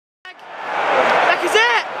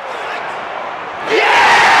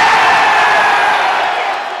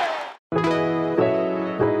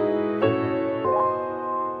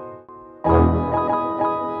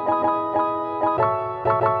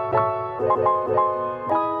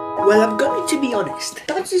Well, I'm going to be honest.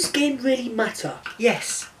 Does this game really matter?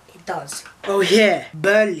 Yes, it does. Oh yeah,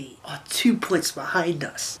 Burnley are 2 points behind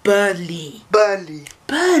us. Burnley.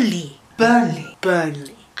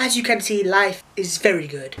 As you can see, life is very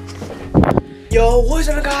good. Yo, what's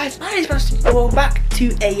up guys? My name is Matchday and welcome back to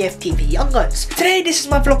AFTV Young Gunz. Today, this is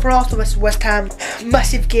my vlog for Arsenal vs West Ham.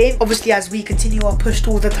 Massive game, obviously, as we continue our push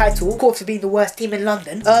towards the title. Of course, for being the worst team in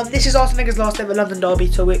London. This is Arsenal Wenger last ever London derby,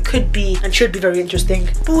 so it could be and should be very interesting.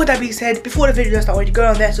 But with that being said, before the video starts, I want you to go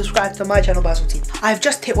down there and subscribe to my channel, Basel Team. I've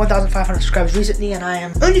just hit 1,500 subscribers recently, and I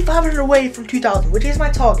am only 500 away from 2,000, which is my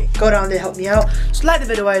target. Go down there, help me out. So like the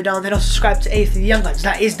video while you're down, then also subscribe to AFTV Young Gunz.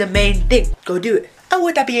 That is the main thing. Go do it. And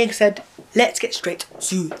with that being said, let's get straight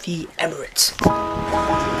to the Emirates.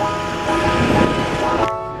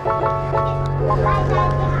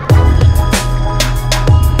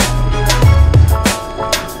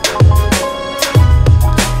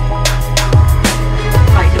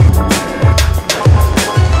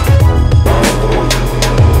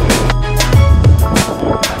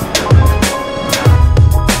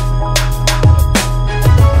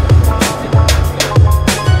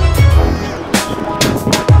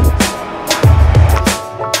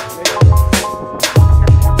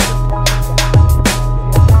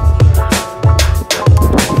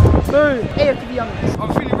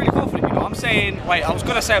 I'm feeling really confident, you know. I'm saying, wait, I was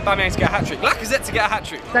going to say Aubameyang to get a hat-trick. Lacazette to get a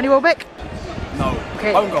hat-trick. Danny Welbeck? No.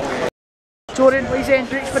 Okay. Own goal. Jordan, what are you saying?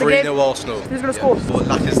 Prediction for the game? 3-0 Arsenal. Who's going to score? For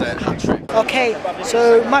Lacazette hat-trick. Okay,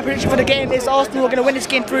 so my prediction for the game is Arsenal are going to win this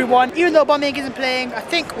game 3-1. Even though Aubameyang isn't playing, I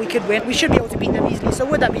think we could win. We should be able to beat them easily. So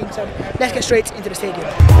with that being said, let's get straight into the stadium.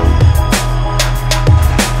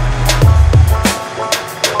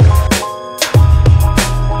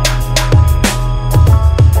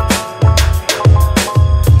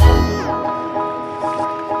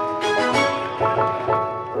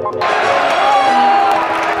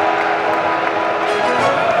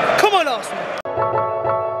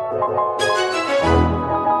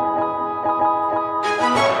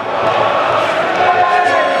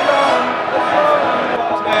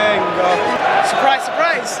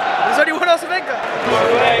 There's only one else of Wenger.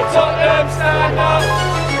 Tottenham, stand up.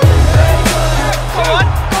 Go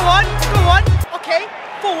on. Okay,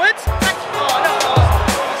 forwards. Oh, no.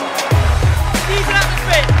 Decent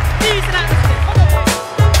atmosphere. Come on.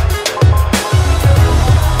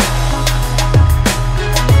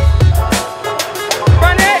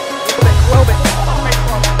 Run it. Welbeck.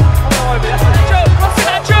 That's a joke. Crossing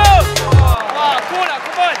that joke. Corner,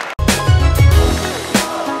 come on.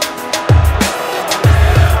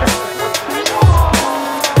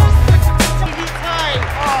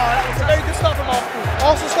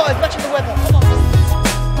 Arsenal started matching the weather. Come on.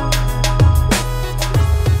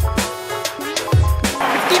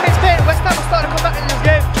 15 minutes playing, West Ham are starting to come back in this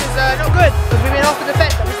game, which is not good because we've been off the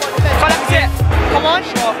defence. We can't defend. Come on.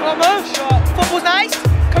 Football's nice.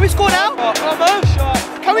 Can we score now?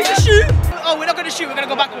 Can we just shoot? Oh, we're not going to shoot. We're going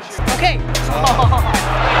to go backwards. Okay.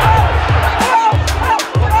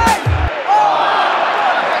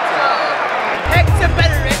 Hector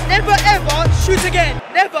Bellerin, never ever shoot again.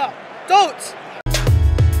 Never. Don't.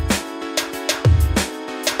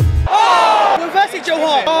 Versus Joe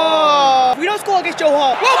Hart. Oh, we don't score against Joe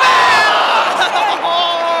Hart.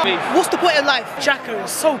 What's the point of life? Xhaka is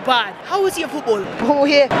so bad. How is he a footballer? Oh,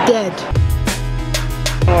 here, dead.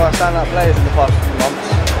 I stand-up players in the past few months.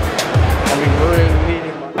 I mean, really.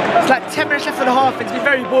 It's like 10 minutes left for the half. It's been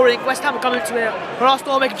very boring. West Ham are coming to it. But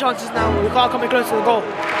Arsenal are making chances now. We can't come close to the goal.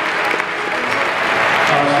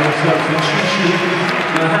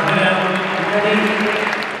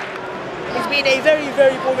 It's been a very,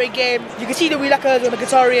 very boring game. You can see the LACAZETTE on the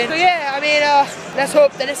guitar in. So yeah, I mean, let's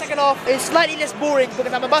hope that the second half is slightly less boring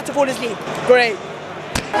because I'm about to fall asleep. Great.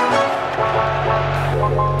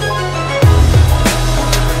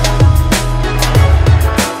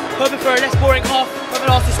 Hoping for a less boring half. Hoping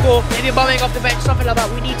Arsenal score. Maybe Aubameyang off the bench, something like that.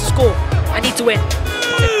 We need to score. I need to win.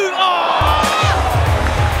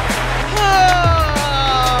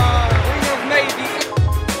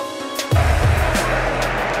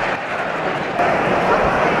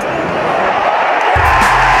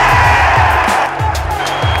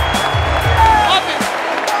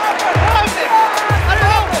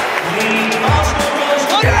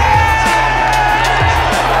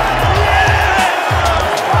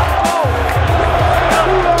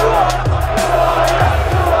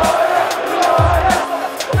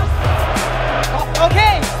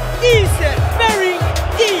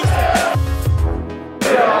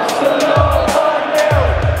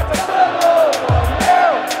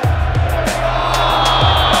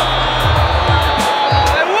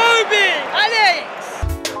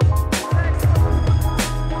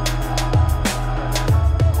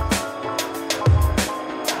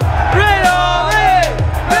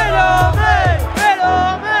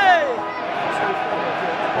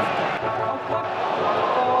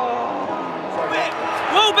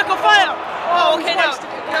 Welbeck on fire! Oh, okay, no,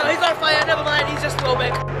 he's on fire, never mind, he's just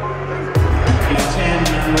Welbeck.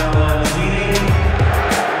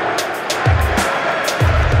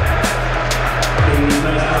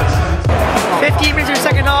 15 minutes in the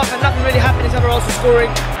second half and nothing really happened except we're also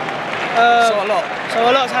scoring. So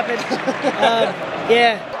a lot's happened.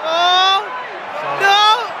 Yeah. Oh!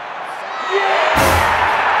 No!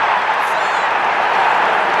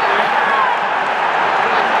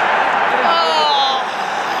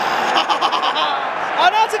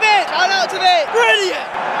 I'm out of it! I'm out of it! Brilliant!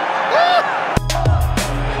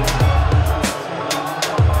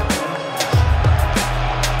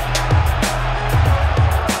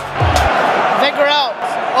 Wenger out!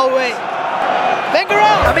 Oh wait. Wenger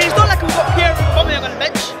out! I mean, it's not like we've got Pierre and Aubameyang on the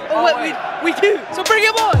bench. Oh wait, we do. So bring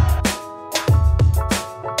him on!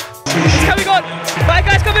 He's coming on! Right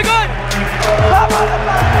guys, coming on!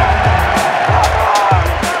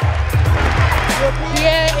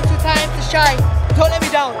 Pierre, it's your time to shine. Don't let me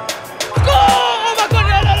down. Go! Oh my god,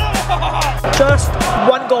 no. Just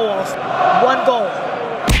one goal off. One goal.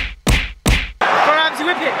 For Ramsey,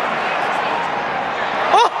 whip it.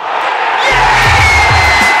 Oh! Yes!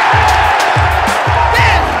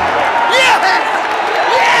 Yes! Yes!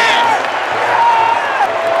 Yes!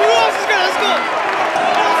 Who else is gonna score?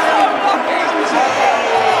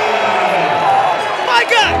 My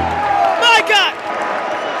God! My God!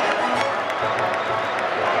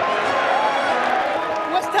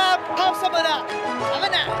 West Ham, have some of that. Have a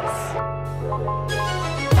nice.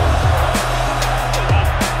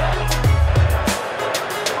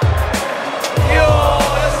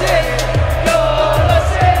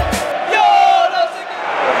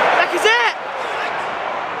 LACAZETTE!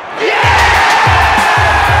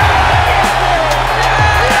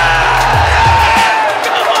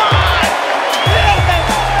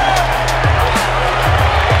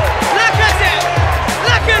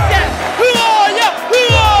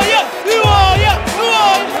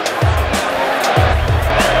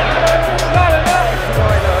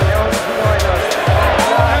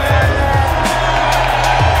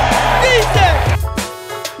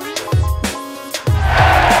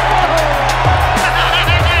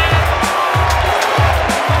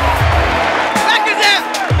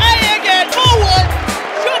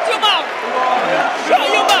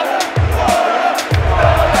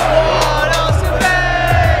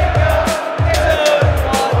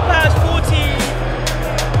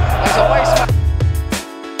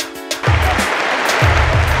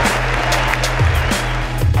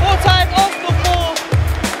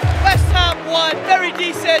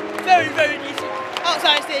 Very decent.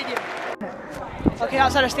 Outside the stadium. Okay,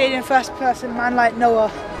 outside the stadium, first person, man like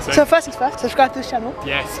Noah. So first things first, subscribe to this channel.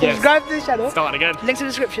 Yes. Subscribe to this channel. Starting again. Links in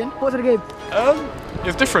the description. What was the game? It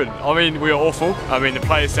was different. I mean, we were awful. I mean, the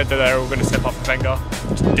players said that they were all going to step up for Wenger.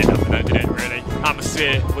 Just didn't happen though, did it, really?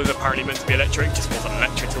 Atmosphere was apparently meant to be electric, just wasn't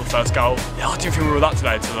electric till the first goal. Yeah, I didn't think we were that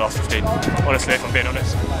today until the last 15. Honestly, if I'm being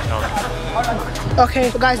honest. No. Okay,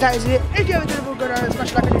 so guys, that is it. If you haven't done it, go down and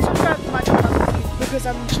smash like and subscribe to my channel because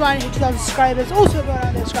I'm trying to hit 2,000 subscribers. Also, go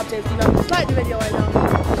down and subscribe to AFTV Young Gunz. Like the video right now.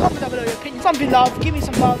 Comment down below your opinion. Something love. Give me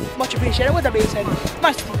some love. Much appreciated. With that being said,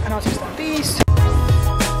 nice to meet you and I'll see you soon. Peace.